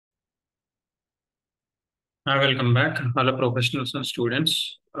Hi, welcome back. Hello, professionals and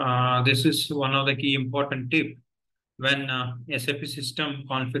students. This is one of the key important tip when SAP system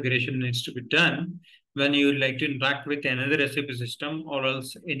configuration needs to be done when you like to interact with another SAP system or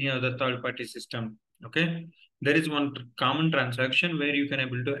else any other third-party system. Okay, there is one common transaction where you can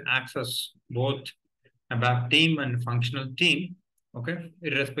able to access both ABAP team and functional team. Okay,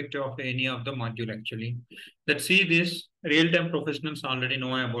 irrespective of any of the module actually. Let's see this. Real-time professionals already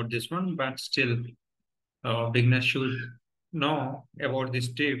know about this one, but still beginners should know about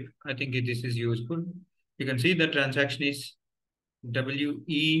this tip. I think this is useful. You can see the transaction is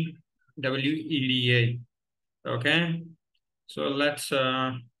WEWEDA. Okay, so let's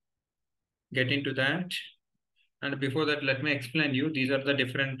get into that. And before that, let me explain you. These are the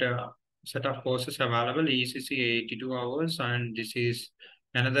different set of courses available. ECC 82 hours, and this is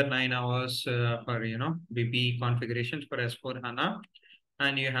another 9 hours for BP configurations for S4 HANA.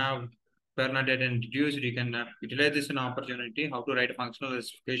 And you have Bernadette and deduced. You can utilize this an opportunity how to write a functional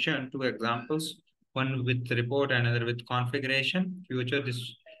specification. Two examples, one with report, another with configuration. Future this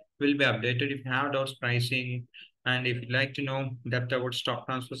will be updated. If you have those pricing, and if you'd like to know depth about stock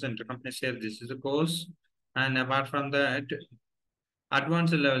transfers and intercompany sales, this is the course. And apart from that,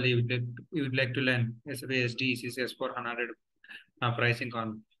 advanced level you would like to learn SAP SD, ECC, S4 HANA pricing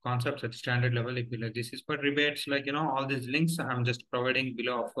concepts at standard level. If you like, this is for rebates, like all these links I'm just providing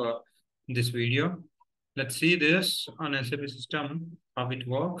below of this video. Let's see this on SAP system how it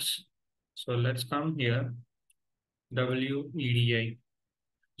works. So let's come here, WEDI.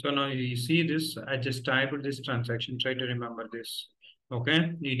 So now you see this, I just typed this transaction, try to remember this.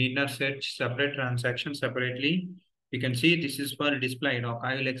 Okay, you need not search separate transaction separately. You can see this is for display doc.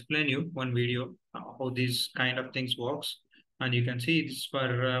 I will explain you one video how these kind of things works. And you can see this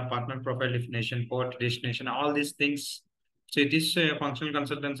for partner profile definition, port destination, all these things. So this functional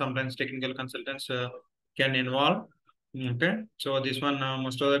consultant, sometimes technical consultants can involve. Okay, so this one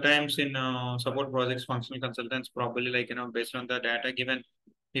most of the times in support projects, functional consultants probably like based on the data given,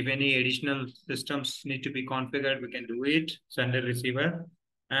 if any additional systems need to be configured, we can do it, sender receiver.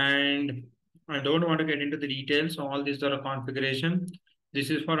 And I don't want to get into the details. All these are a configuration. This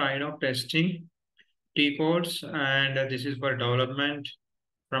is for idoc testing, T codes, and this is for development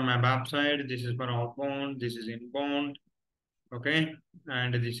from ABAP side. This is for outbound, this is inbound. Okay,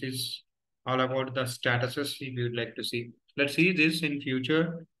 and this is all about the statuses if you'd like to see. Let's see this in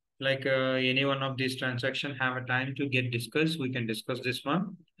future. Like any one of these transactions have a time to get discussed, we can discuss this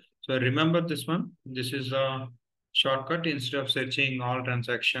one. So remember this one. This is a shortcut instead of searching all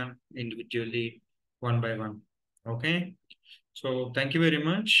transaction individually one by one. Okay. So thank you very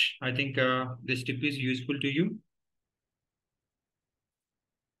much. I think this tip is useful to you.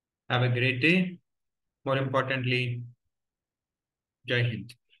 Have a great day. More importantly, Jai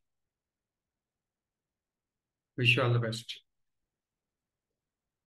Hind. Wish you all the best.